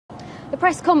The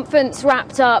press conference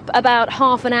wrapped up about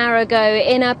half an hour ago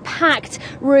in a packed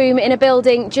room in a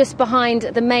building just behind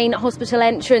the main hospital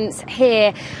entrance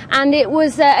here, and it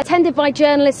was attended by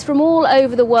journalists from all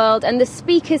over the world, and the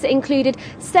speakers included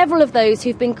several of those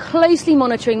who've been closely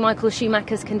monitoring Michael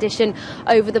Schumacher's condition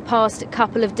over the past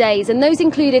couple of days, and those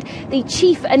included the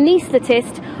chief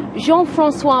anaesthetist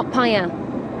Jean-François Payen.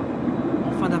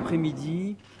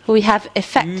 We have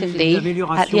effectively,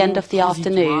 at the end of the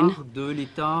afternoon,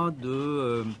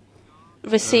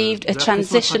 received a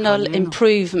transitional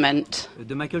improvement in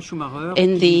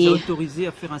the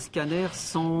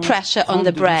pressure on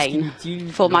the brain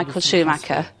for Michael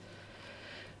Schumacher,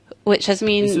 which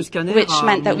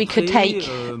meant that we could take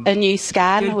a new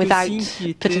scan without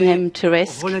putting him to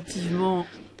risk.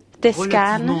 This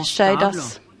scan showed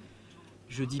us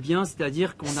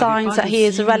signs that he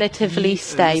is relatively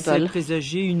stable.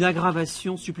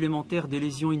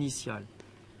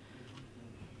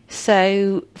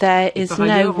 So there is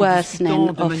no worsening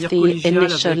of the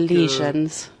initial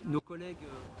lesions.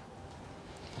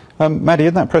 Maddie,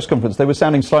 in that press conference, they were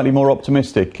sounding slightly more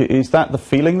optimistic. Is that the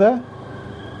feeling there?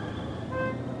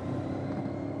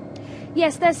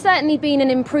 Yes, there's certainly been an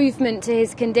improvement to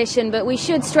his condition, but we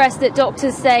should stress that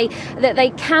doctors say that they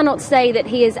cannot say that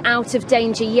he is out of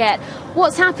danger yet.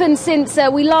 What's happened since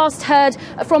we last heard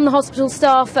from the hospital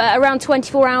staff around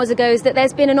 24 hours ago is that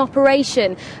there's been an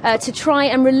operation to try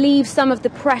and relieve some of the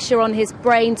pressure on his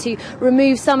brain, to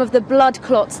remove some of the blood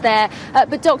clots there.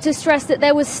 But doctors stress that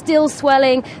there was still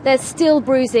swelling, there's still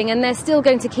bruising, and they're still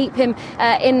going to keep him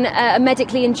in a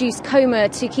medically induced coma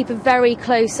to keep a very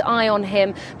close eye on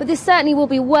him. But this certainly will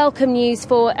be welcome news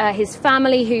for his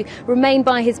family, who remain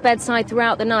by his bedside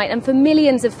throughout the night, and for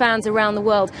millions of fans around the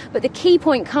world. But the key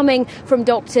point coming from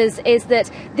doctors is that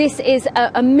this is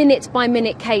a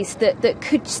minute-by-minute case that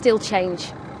could still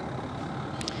change.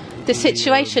 The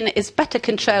situation is better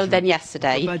controlled than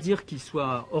yesterday.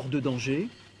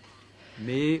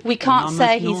 We can't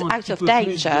say he's out of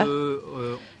danger,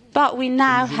 but we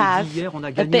now have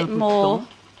a bit more.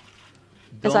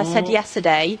 As I said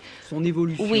yesterday,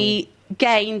 we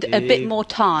gained a bit more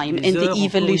time in the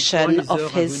evolution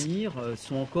of his, and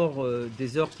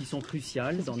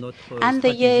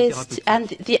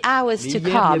the hours to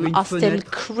come are still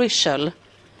crucial.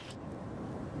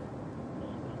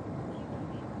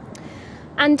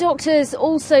 And doctors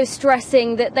also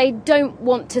stressing that they don't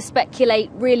want to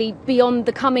speculate really beyond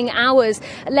the coming hours,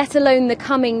 let alone the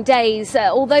coming days.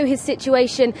 Although his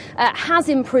situation has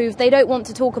improved, they don't want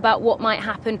to talk about what might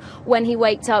happen when he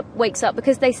wakes up,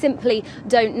 because they simply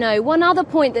don't know. One other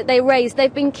point that they raised,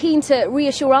 they've been keen to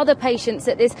reassure other patients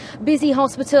at this busy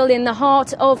hospital in the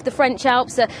heart of the French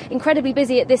Alps, incredibly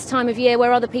busy at this time of year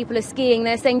where other people are skiing.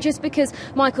 They're saying just because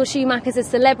Michael Schumacher's a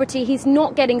celebrity, he's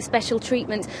not getting special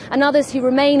treatment, and others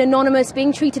who remain anonymous,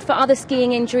 being treated for other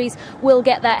skiing injuries, will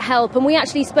get that help. And we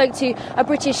actually spoke to a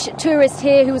British tourist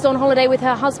here who was on holiday with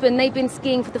her husband. They've been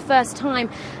skiing for the first time,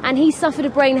 and he suffered a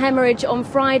brain hemorrhage on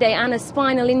Friday and a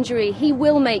spinal injury. He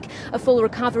will make a full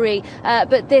recovery,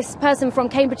 but this person from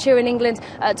Cambridgeshire in England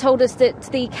told us that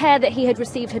the care that he had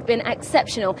received had been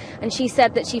exceptional, and she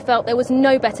said that she felt there was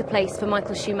no better place for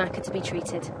Michael Schumacher to be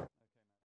treated.